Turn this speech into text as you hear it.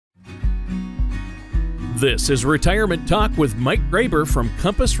This is Retirement Talk with Mike Graber from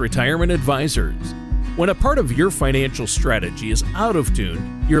Compass Retirement Advisors. When a part of your financial strategy is out of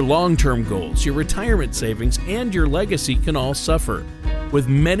tune, your long-term goals, your retirement savings, and your legacy can all suffer. With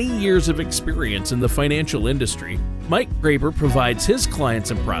many years of experience in the financial industry, Mike Graber provides his clients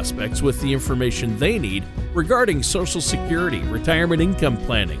and prospects with the information they need regarding Social Security, retirement income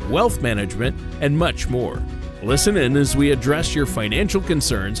planning, wealth management, and much more. Listen in as we address your financial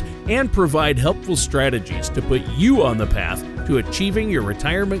concerns and provide helpful strategies to put you on the path to achieving your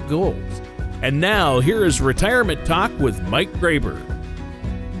retirement goals. And now, here is Retirement Talk with Mike Graber.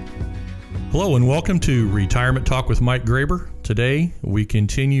 Hello and welcome to Retirement Talk with Mike Graber. Today, we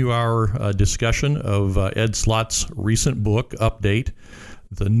continue our discussion of Ed Slott's recent book update,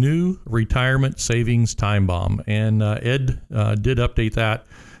 The New Retirement Savings Time Bomb. And Ed did update that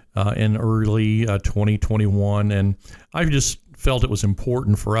in early 2021, and I just felt it was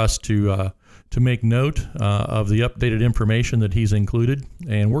important for us to make note of the updated information that he's included,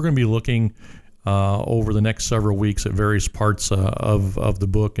 and we're going to be looking over the next several weeks at various parts of the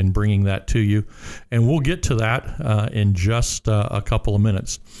book and bringing that to you, and we'll get to that in just a couple of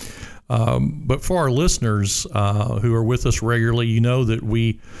minutes. But for our listeners who are with us regularly, you know that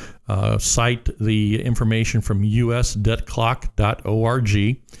we cite the information from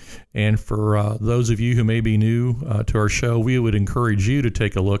usdebtclock.org. And for those of you who may be new to our show, we would encourage you to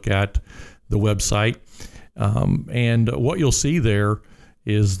take a look at the website. And what you'll see there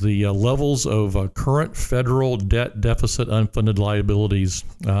is the levels of current federal debt deficit, unfunded liabilities,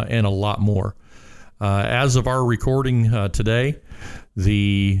 and a lot more. As of our recording today,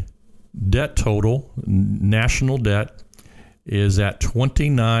 the debt total, national debt, is at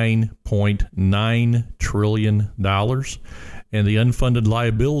 $29.9 trillion, and the unfunded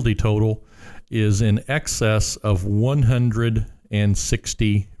liability total is in excess of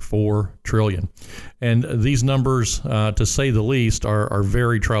 $164 trillion. And these numbers, to say the least, are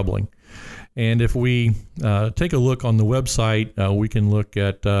very troubling. And if we take a look on the website, we can look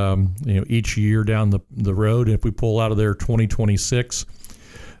at each year down the road. If we pull out of there 2026,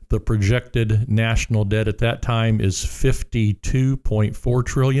 the projected national debt at that time is $52.4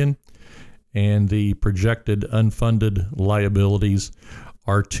 trillion, and the projected unfunded liabilities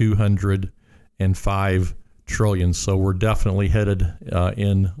are $205 trillion. So we're definitely headed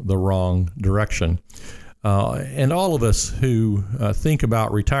in the wrong direction. And all of us who think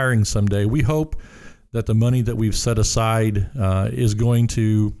about retiring someday, we hope that the money that we've set aside is going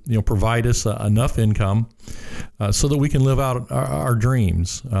to provide us enough income so that we can live out our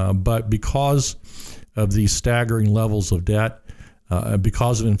dreams. But because of these staggering levels of debt,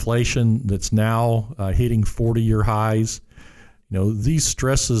 because of inflation that's now hitting 40-year highs, these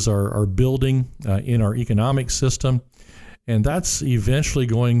stresses are building in our economic system, and that's eventually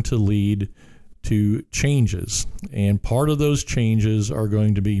going to lead to changes. And part of those changes are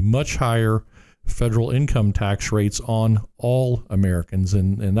going to be much higher federal income tax rates on all Americans.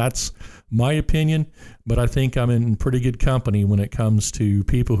 And that's my opinion, but I think I'm in pretty good company when it comes to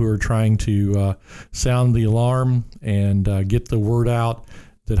people who are trying to sound the alarm and get the word out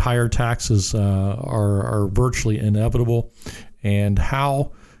that higher taxes are virtually inevitable. And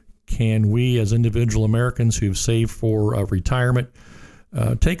how can we as individual Americans who've saved for retirement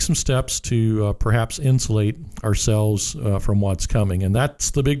take some steps to perhaps insulate ourselves from what's coming? And that's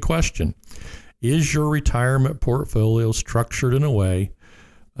the big question. Is your retirement portfolio structured in a way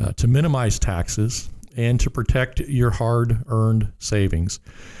to minimize taxes and to protect your hard-earned savings?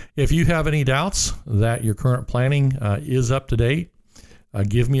 If you have any doubts that your current planning is up to date,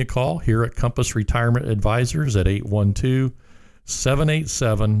 give me a call here at Compass Retirement Advisors at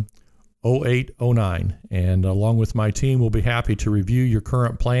 812-787-0809. And along with my team, we'll be happy to review your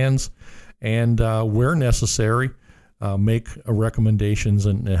current plans and, where necessary, make recommendations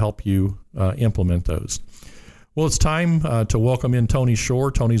and help you implement those. Well, it's time to welcome in Tony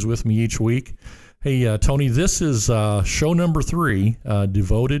Shore. Tony's with me each week. Hey, Tony, this is show number 3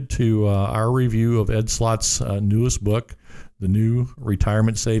 devoted to our review of Ed Slott's newest book, The New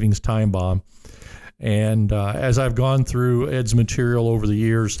Retirement Savings Time Bomb. And as I've gone through Ed's material over the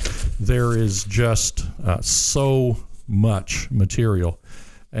years, there is just so much material.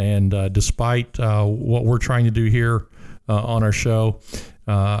 And despite what we're trying to do here on our show,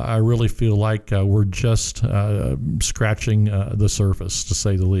 I really feel like we're just scratching the surface, to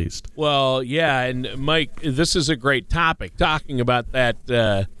say the least. Well, yeah, and Mike, this is a great topic, talking about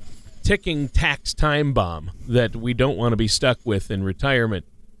that ticking tax time bomb that we don't want to be stuck with in retirement.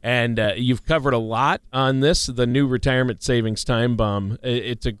 And you've covered a lot on this, The New Retirement Savings Time Bomb.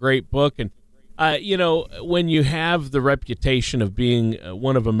 It's a great book, and When you have the reputation of being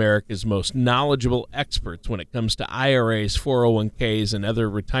one of America's most knowledgeable experts when it comes to IRAs, 401ks, and other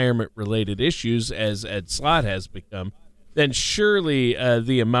retirement-related issues, as Ed Slott has become, then surely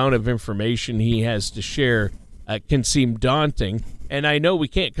the amount of information he has to share can seem daunting. And I know we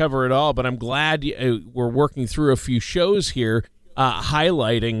can't cover it all, but I'm glad we're working through a few shows here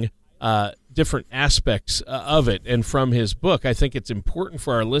highlighting different aspects of it. And from his book, I think it's important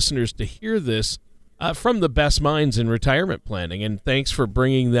for our listeners to hear this from the best minds in retirement planning. And thanks for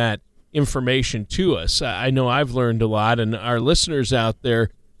bringing that information to us. I know I've learned a lot, and our listeners out there,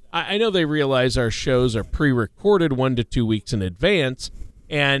 I know they realize our shows are pre-recorded 1 to 2 weeks in advance.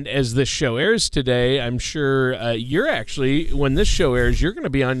 And as this show airs today, I'm sure you're actually, when this show airs, you're going to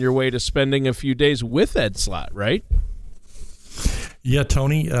be on your way to spending a few days with Ed Slott, right? Yeah,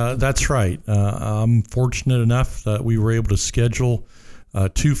 Tony, that's right. I'm fortunate enough that we were able to schedule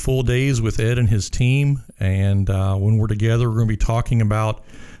 2 full days with Ed and his team. And when we're together, we're going to be talking about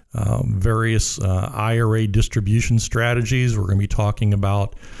various IRA distribution strategies. We're going to be talking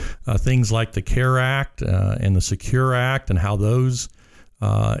about things like the CARE Act and the Secure Act and how those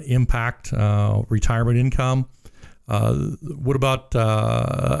impact retirement income. What about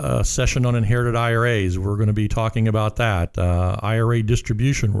a session on inherited IRAs? We're going to be talking about that. IRA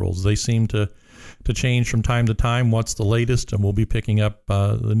distribution rules, they seem to change from time to time. What's the latest? And we'll be picking up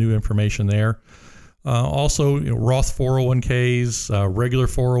the new information there. Also, Roth 401ks, regular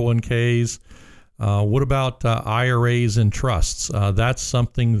 401ks. What about IRAs and trusts? That's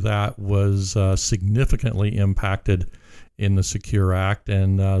something that was significantly impacted in the Secure Act,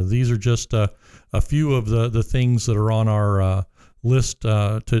 and these are just a few of the things that are on our list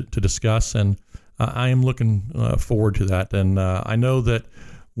to discuss, and I am looking forward to that. And I know that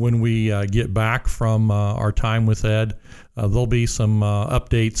when we get back from our time with Ed, there'll be some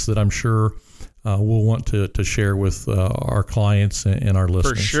updates that I'm sure we'll want to share with our clients and our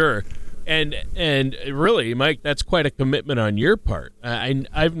listeners. For sure. And really, Mike, that's quite a commitment on your part.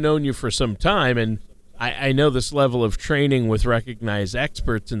 I've known you for some time, and I know this level of training with recognized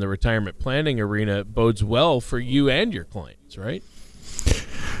experts in the retirement planning arena bodes well for you and your clients, right?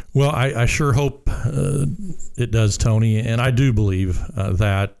 Well, I sure hope it does, Tony. And I do believe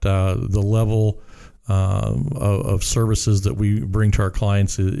that the level of services that we bring to our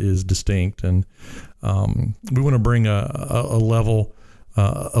clients is distinct. And we want to bring a level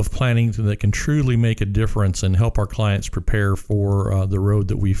of planning that can truly make a difference and help our clients prepare for the road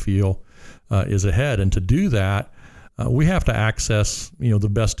that we feel is ahead. And to do that, we have to access, the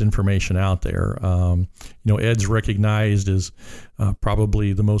best information out there. Ed's recognized as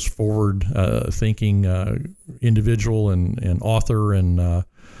probably the most forward thinking individual and author and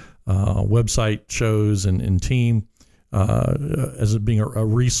website shows and team as being a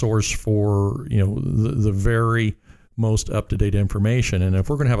resource for, the very most up-to-date information. And if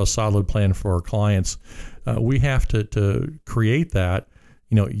we're going to have a solid plan for our clients, we have to create that,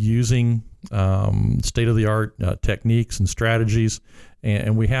 using state-of-the-art techniques and strategies,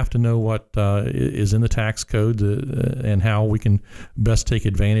 and we have to know what is in the tax code and how we can best take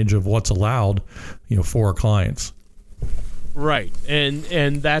advantage of what's allowed, for our clients. Right,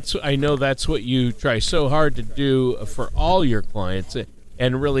 and I know that's what you try so hard to do for all your clients,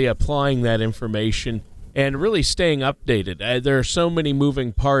 and really applying that information and really staying updated. There are so many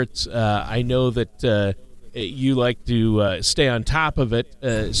moving parts. I know that you like to stay on top of it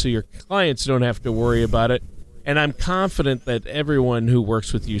so your clients don't have to worry about it. And I'm confident that everyone who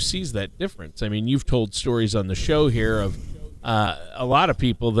works with you sees that difference. I mean, you've told stories on the show here of a lot of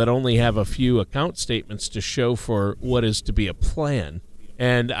people that only have a few account statements to show for what is to be a plan.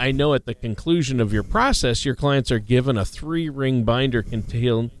 And I know at the conclusion of your process, your clients are given a 3-ring binder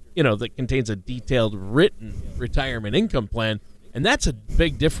that contains a detailed written retirement income plan. And that's a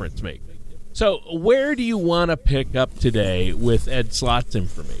big difference maker. So where do you want to pick up today with Ed Slott's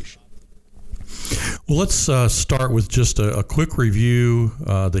information? Well, let's start with just a quick review,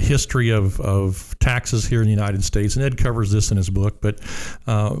 the history of taxes here in the United States. And Ed covers this in his book, but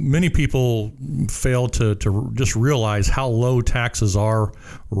many people fail to just realize how low taxes are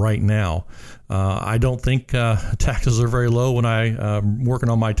right now. I don't think taxes are very low when I'm working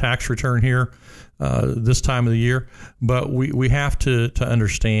on my tax return here this time of the year, but we have to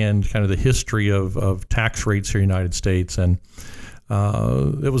understand kind of the history of tax rates here in the United States. And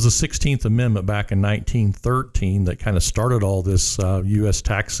it was the 16th Amendment back in 1913 that kind of started all this U.S.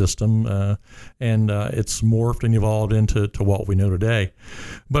 tax system, and it's morphed and evolved into what we know today.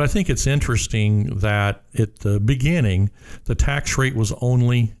 But I think it's interesting that at the beginning, the tax rate was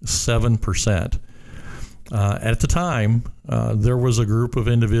only 7%. At the time, there was a group of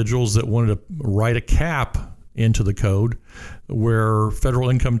individuals that wanted to write a cap into the code where federal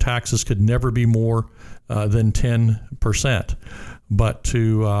income taxes could never be more than 10%. But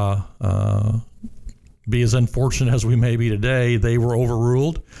to be as unfortunate as we may be today, they were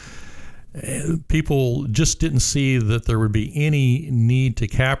overruled. People just didn't see that there would be any need to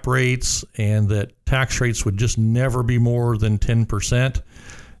cap rates and that tax rates would just never be more than 10%.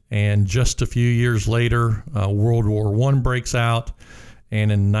 And just a few years later, World War I breaks out.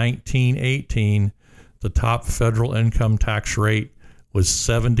 And in 1918, the top federal income tax rate was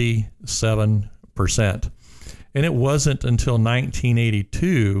 77%. And it wasn't until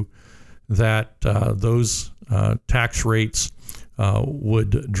 1982 that those tax rates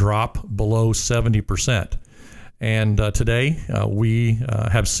would drop below 70%. And today we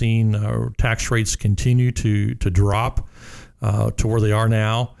have seen tax rates continue to drop to where they are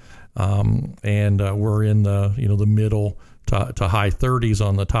now, and we're in the middle to high 30s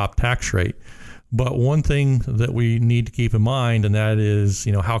on the top tax rate. But one thing that we need to keep in mind, and that is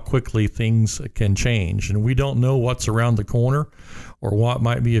how quickly things can change, and we don't know what's around the corner or what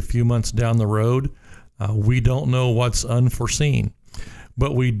might be a few months down the road. We don't know what's unforeseen,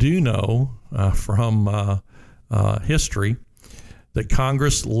 but we do know from history that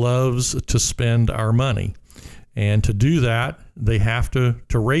Congress loves to spend our money. And to do that, they have to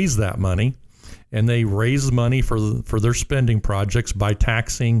raise that money, and they raise money for their spending projects by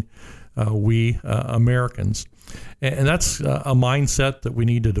taxing we Americans. And that's a mindset that we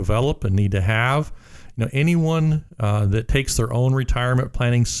need to develop and need to have. Anyone that takes their own retirement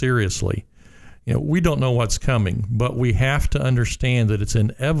planning seriously, we don't know what's coming, but we have to understand that it's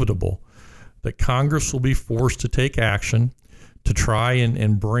inevitable that Congress will be forced to take action to try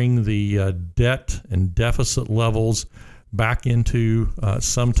and bring the debt and deficit levels back into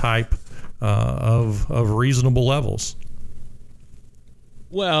some type of reasonable levels.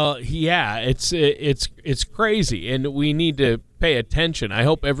 Well, yeah, it's crazy, and we need to pay attention. I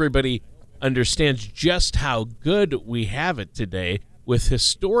hope everybody understands just how good we have it today with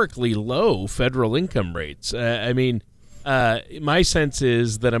historically low federal income rates. My sense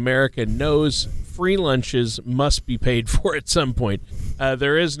is that America knows free lunches must be paid for at some point.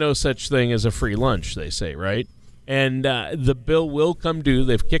 There is no such thing as a free lunch, they say, right? And the bill will come due.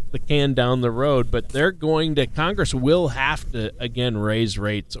 They've kicked the can down the road, but Congress will have to, again, raise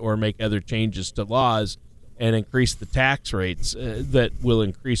rates or make other changes to laws and increase the tax rates that will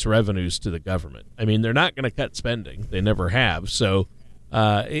increase revenues to the government. They're not going to cut spending. They never have. So,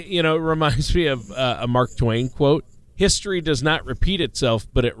 it reminds me of a Mark Twain quote: "History does not repeat itself,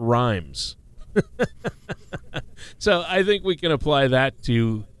 but it rhymes." So I think we can apply that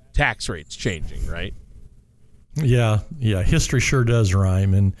to tax rates changing, right? Yeah. History sure does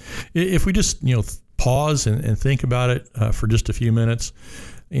rhyme. And if we just, pause and think about it for just a few minutes,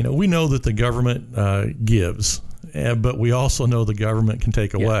 we know that the government gives, but we also know the government can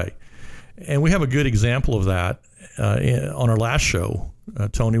take away. And we have a good example of that on our last show,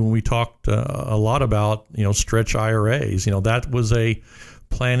 Tony, when we talked a lot about, stretch IRAs. That was a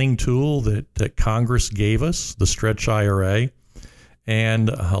planning tool that Congress gave us, the stretch IRA. And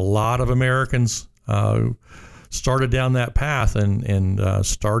a lot of Americans started down that path and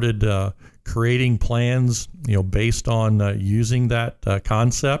started creating plans, based on using that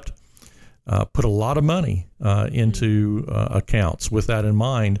concept. Put a lot of money into accounts with that in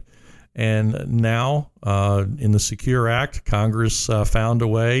mind. And now in the Secure Act, Congress found a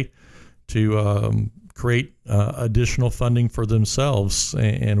way to create additional funding for themselves.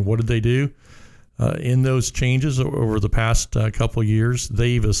 And what did they do? In those changes over the past couple of years,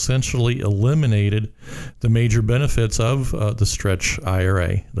 they've essentially eliminated the major benefits of the stretch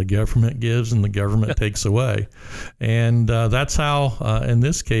IRA. The government gives and the government takes away. And that's how, in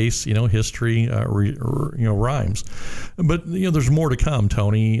this case, history rhymes. But, there's more to come,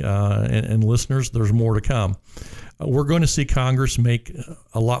 Tony, and listeners, there's more to come. We're going to see Congress make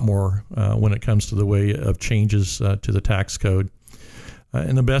a lot more when it comes to the way of changes to the tax code.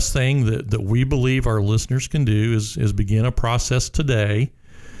 And the best thing that we believe our listeners can do is begin a process today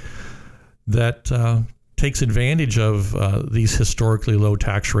that takes advantage of these historically low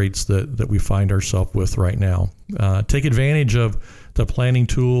tax rates that we find ourselves with right now. Take advantage of the planning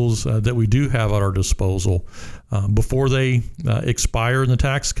tools that we do have at our disposal before they expire in the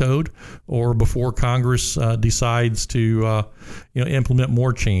tax code or before Congress decides to implement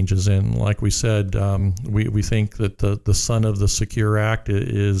more changes. And like we said, we think that the son of the Secure Act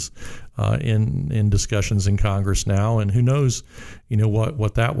is in discussions in Congress now, and who knows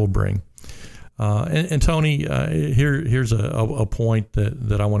what that will bring. And Tony, here's a point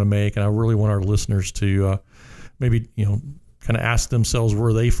that I want to make, and I really want our listeners to maybe kind of ask themselves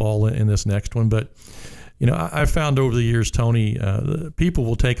where they fall in this next one. But I've found over the years, Tony, people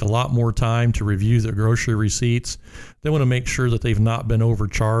will take a lot more time to review their grocery receipts. They want to make sure that they've not been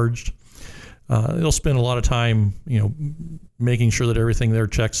overcharged. They'll spend a lot of time, making sure that everything there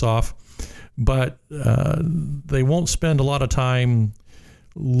checks off, but they won't spend a lot of time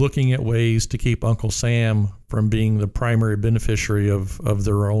looking at ways to keep Uncle Sam from being the primary beneficiary of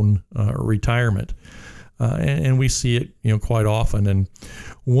their own retirement. And we see it, quite often. And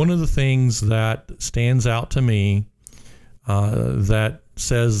one of the things that stands out to me that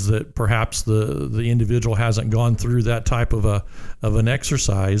says that perhaps the individual hasn't gone through that type of an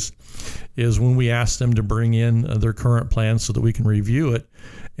exercise is when we ask them to bring in their current plan so that we can review it,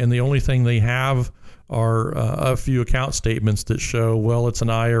 and the only thing they have are a few account statements that show, well, it's an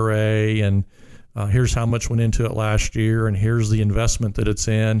IRA, and here's how much went into it last year, and here's the investment that it's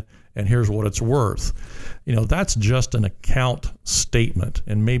in, and here's what it's worth. That's just an account statement,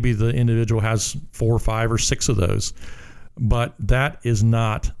 and maybe the individual has 4, 5, or 6 of those, but that is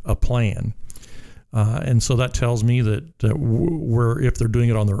not a plan. And so that tells me that if they're doing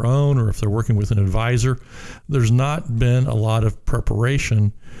it on their own or if they're working with an advisor, there's not been a lot of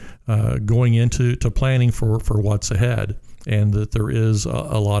preparation going into planning for what's ahead, and that there is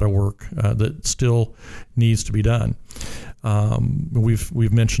a lot of work that still needs to be done.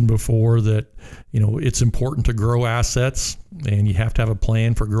 We've mentioned before that it's important to grow assets, and you have to have a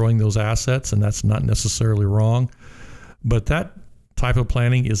plan for growing those assets, and that's not necessarily wrong. But that type of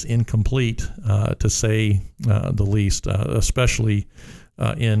planning is incomplete, to say the least, especially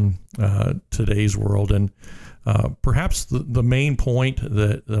in today's world. And perhaps the main point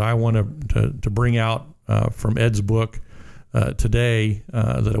that I want to bring out from Ed's book today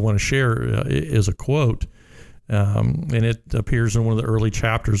that I want to share is a quote, and it appears in one of the early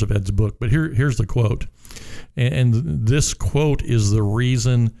chapters of Ed's book. But here's the quote. And this quote is the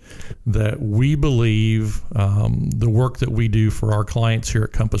reason that we believe the work that we do for our clients here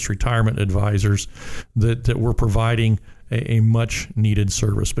at Compass Retirement Advisors, that we're providing a much needed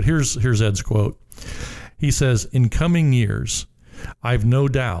service. But here's Ed's quote. He says, "In coming years, I've no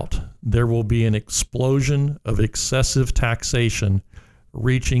doubt there will be an explosion of excessive taxation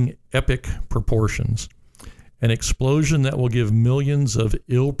reaching epic proportions, an explosion that will give millions of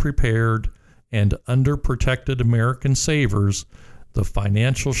ill-prepared and underprotected American savers the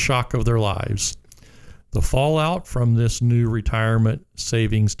financial shock of their lives. The fallout from this new retirement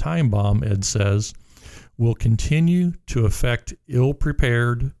savings time bomb," Ed says, "will continue to affect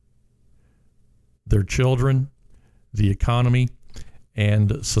ill-prepared, their children, the economy,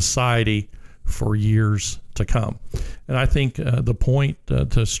 and society for years to come." And I think the point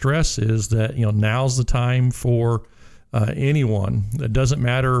to stress is that now's the time for anyone. It doesn't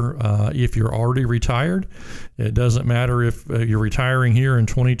matter if you're already retired. It doesn't matter if you're retiring here in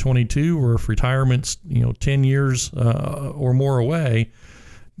 2022 or if retirement's 10 years or more away.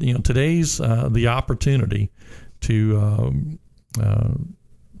 Today's the opportunity to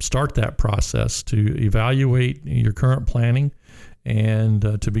start that process, to evaluate your current planning, and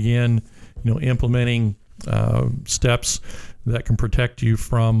to begin implementing steps that can protect you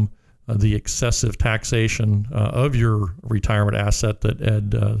from the excessive taxation of your retirement asset that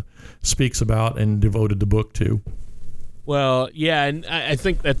Ed speaks about and devoted the book to. Well, yeah, and I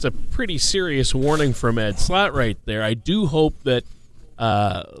think that's a pretty serious warning from Ed Slott right there. I do hope that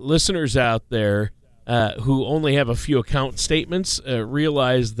listeners out there who only have a few account statements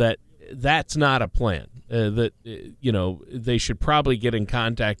realize that that's not a plan, that they should probably get in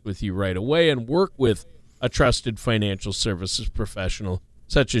contact with you right away and work with a trusted financial services professional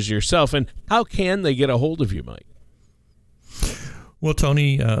such as yourself. And how can they get a hold of you, Mike? Well,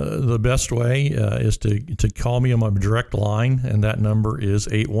 Tony, the best way is to call me on my direct line, and that number is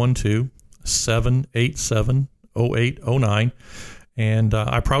 812-787-0809. And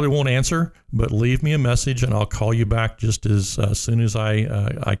I probably won't answer, but leave me a message, and I'll call you back just as soon as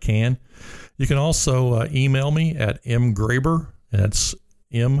I can. You can also email me at mgraber, that's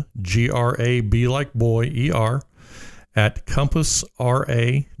M-G-R-A-B like boy, E-R, at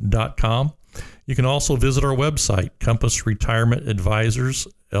compassra.com. You can also visit our website, Compass Retirement Advisors,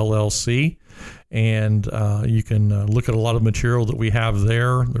 LLC, and you can look at a lot of material that we have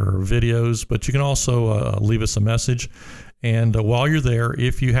there. There are videos, but you can also leave us a message. And while you're there,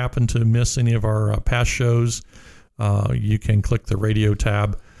 if you happen to miss any of our past shows, you can click the radio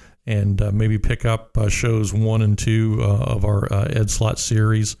tab and maybe pick up shows 1 and 2 of our Ed Slott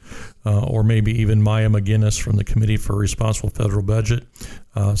series, or maybe even Maya McGinnis from the Committee for Responsible Federal Budget.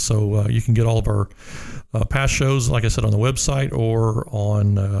 So you can get all of our past shows, like I said, on the website or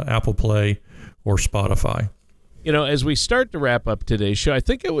on Apple Play or Spotify. As we start to wrap up today's show, I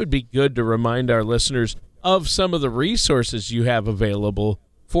think it would be good to remind our listeners of some of the resources you have available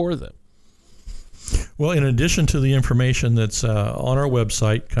for them. Well, in addition to the information that's on our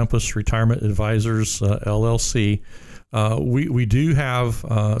website, Compass Retirement Advisors, LLC, we do have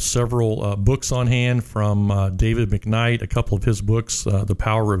several books on hand from David McKnight, a couple of his books, The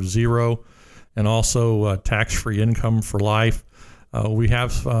Power of Zero, and also Tax-Free Income for Life. We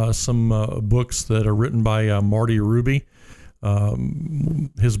have some books that are written by Marty Ruby.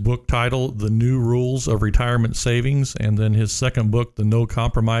 His book title, The New Rules of Retirement Savings, and then his second book, The No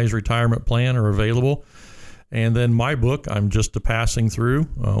Compromise Retirement Plan, are available. And then my book, I'm just passing through.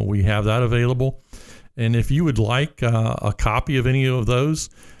 We have that available. And if you would like a copy of any of those,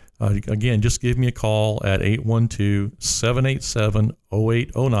 again, just give me a call at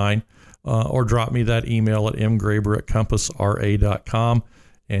 812-787-0809 or drop me that email at mgraber@compassra.com.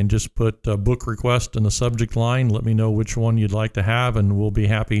 And just put book request in the subject line. Let me know which one you'd like to have, and we'll be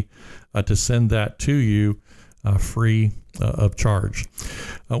happy to send that to you free of charge.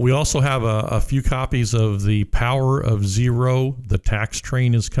 We also have a few copies of The Power of Zero, The Tax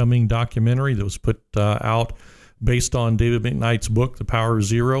Train is Coming documentary that was put out based on David McKnight's book, The Power of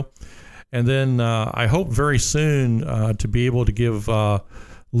Zero. And then I hope very soon to be able to give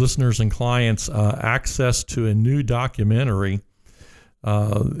listeners and clients access to a new documentary.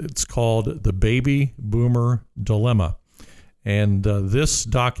 It's called The Baby Boomer Dilemma. And this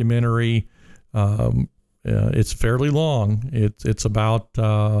documentary, it's fairly long. It's about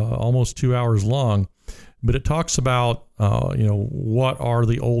almost 2 hours long, but it talks about, what are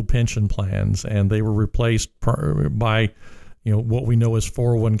the old pension plans, and they were replaced by, what we know as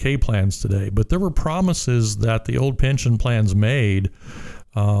 401k plans today. But there were promises that the old pension plans made,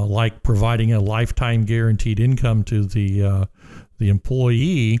 like providing a lifetime guaranteed income to the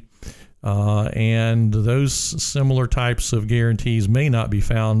employee, and those similar types of guarantees may not be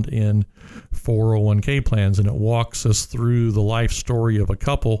found in 401k plans. And it walks us through the life story of a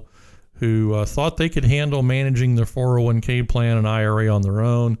couple who thought they could handle managing their 401k plan and IRA on their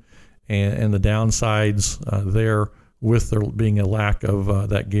own, and the downsides there with there being a lack of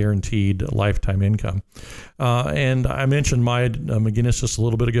that guaranteed lifetime income. And I mentioned Maya McGinnis just a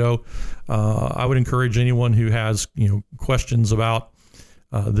little bit ago. I would encourage anyone who has questions about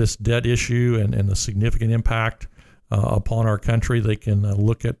this debt issue and the significant impact upon our country. They can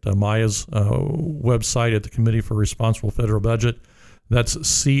look at Maya's website at the Committee for Responsible Federal Budget. That's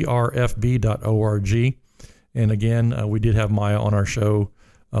crfb.org. And again, we did have Maya on our show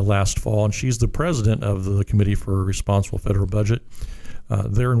last fall, and she's the president of the Committee for Responsible Federal Budget.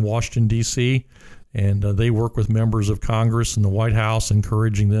 They're in Washington, D.C., and they work with members of Congress and the White House,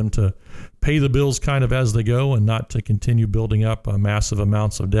 encouraging them to pay the bills kind of as they go and not to continue building up massive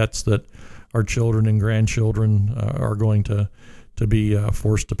amounts of debts that our children and grandchildren are going to be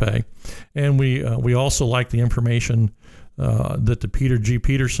forced to pay. And we also like the information that the Peter G.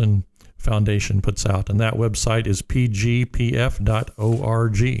 Peterson Foundation puts out, and that website is pgpf.org.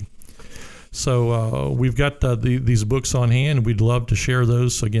 So we've got these books on hand. We'd love to share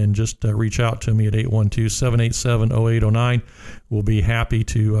those. So again, just reach out to me at 812-787-0809. We'll be happy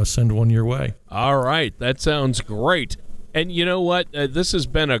to send one your way. All right. That sounds great. And you know what? This has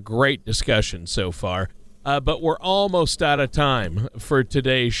been a great discussion so far, but we're almost out of time for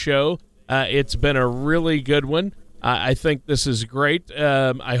today's show. It's been a really good one. I think this is great.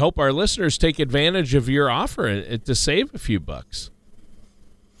 I hope our listeners take advantage of your offer to save a few bucks.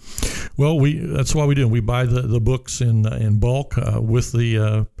 Well, that's why we do. We buy the books in bulk with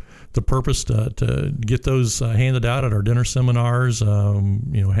the purpose to get those handed out at our dinner seminars.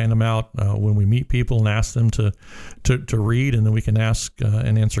 Hand them out when we meet people and ask them to read, and then we can ask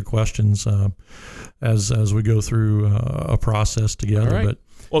and answer questions as we go through a process together. Right. But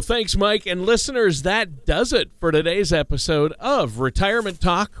well, thanks, Mike. And listeners, that does it for today's episode of Retirement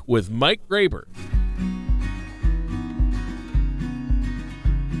Talk with Mike Graber.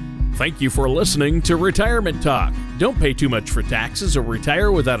 Thank you for listening to Retirement Talk. Don't pay too much for taxes or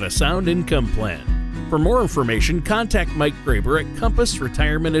retire without a sound income plan. For more information, contact Mike Graber at Compass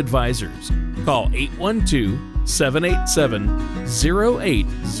Retirement Advisors. Call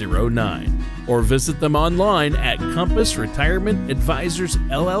 812-787-0809 or visit them online at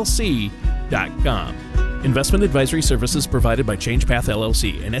compassretirementadvisorsllc.com. Investment advisory services provided by ChangePath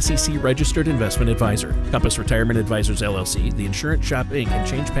LLC, an SEC-registered investment advisor. Compass Retirement Advisors LLC, The Insurance Shop Inc., and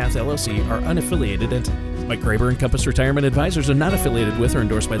ChangePath LLC are unaffiliated entities. Mike Graber and Compass Retirement Advisors are not affiliated with or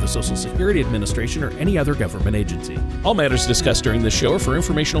endorsed by the Social Security Administration or any other government agency. All matters discussed during this show are for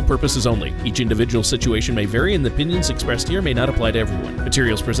informational purposes only. Each individual situation may vary, and the opinions expressed here may not apply to everyone.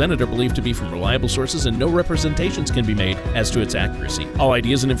 Materials presented are believed to be from reliable sources, and no representations can be made as to its accuracy. All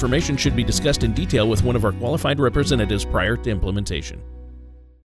ideas and information should be discussed in detail with one of our qualified representatives prior to implementation.